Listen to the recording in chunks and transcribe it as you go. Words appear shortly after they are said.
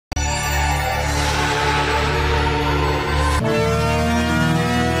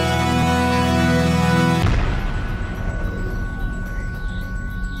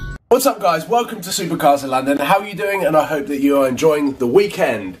What's up guys, welcome to Supercars in London. How are you doing? And I hope that you are enjoying the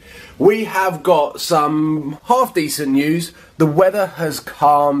weekend. We have got some half decent news. The weather has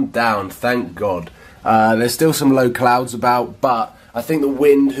calmed down, thank God. There's still some low clouds about, but I think the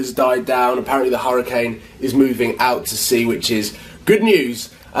wind has died down. Apparently the hurricane is moving out to sea, which is good news.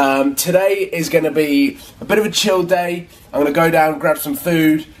 Today is going to be a bit of a chill day. I'm going to go down, grab some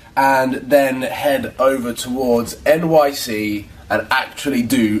food, and then head over towards NYC and actually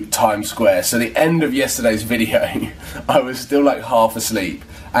do Times Square. So the end of yesterday's video, I was still like half asleep,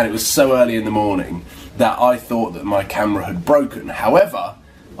 and it was so early in the morning that I thought that my camera had broken. However,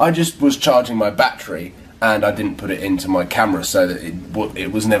 I just was charging my battery and I didn't put it into my camera so that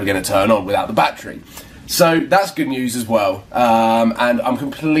it was never going to turn on without the battery. So that's good news as well, and I'm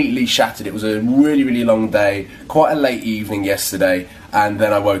completely shattered. It was a really, really long day, quite a late evening yesterday, and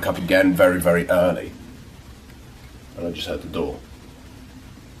then I woke up again very, very early. And I just heard the door.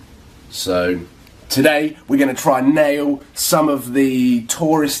 So today we're going to try and nail some of the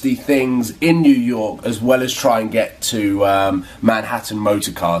touristy things in New York, as well as try and get to Manhattan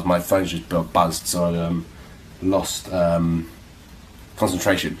Motor Cars. My phone's just buzzed, so I lost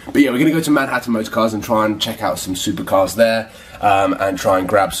concentration. But yeah, we're going to go to Manhattan Motor Cars and try and check out some supercars there, and try and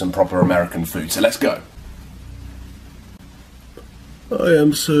grab some proper American food. So let's go. I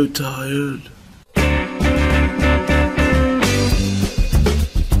am so tired.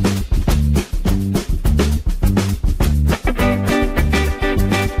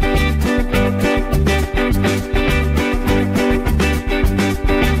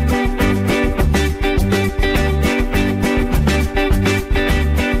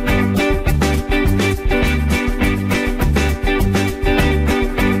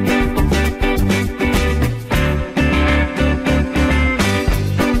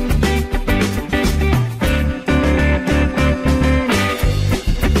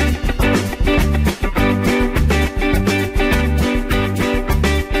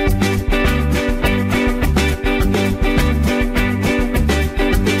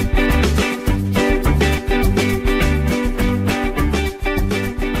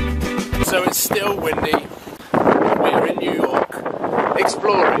 So it's still windy. We're in New York,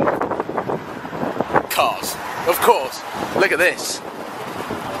 exploring cars. Of course, look at this.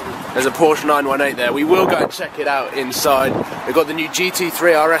 There's a Porsche 918 there. We will go and check it out inside. We've got the new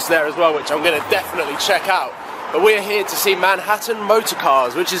GT3 RS there as well, which I'm going to definitely check out. But we're here to see Manhattan Motor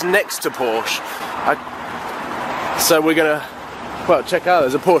Cars, which is next to Porsche. So we're going to, well, check out.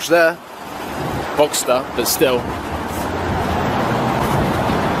 There's a Porsche there. Boxster, but still.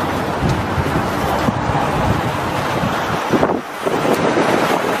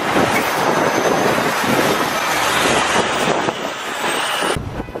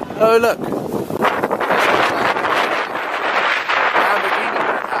 Oh look! Lamborghini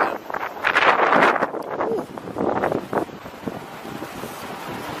Manhattan.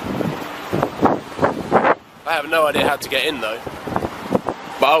 I have no idea how to get in though,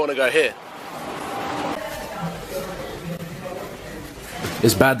 but I want to go here.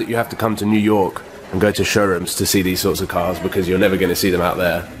 It's bad that you have to come to New York and go to showrooms to see these sorts of cars, because you're never going to see them out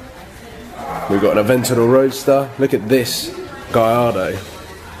there. We've got an Edidtor Roadster. Look at this Gallardo.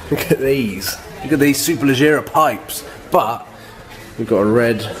 Look at these. Look at these Superleggera pipes. But we've got a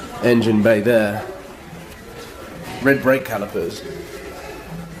red engine bay there. Red brake calipers.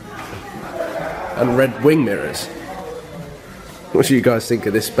 And red wing mirrors. What do you guys think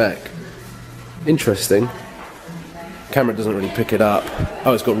of this spec? Interesting. Camera doesn't really pick it up.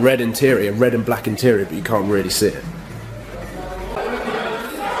 Oh, it's got red interior, red and black interior, but you can't really see it.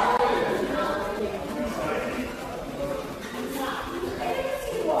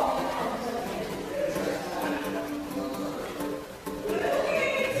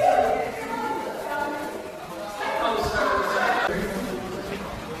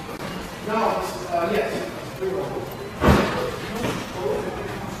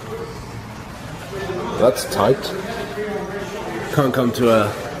 That's tight. Can't come to a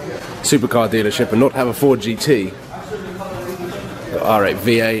supercar dealership and not have a Ford GT. Got R8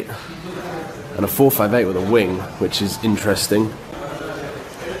 V8 and a 458 with a wing, which is interesting.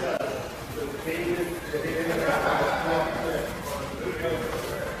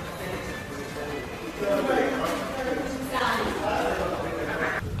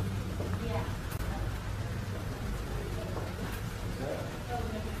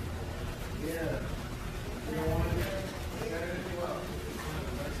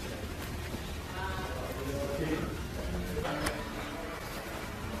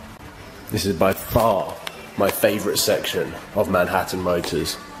 This is by far my favourite section of Manhattan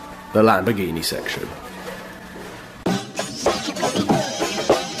Motors, the Lamborghini section.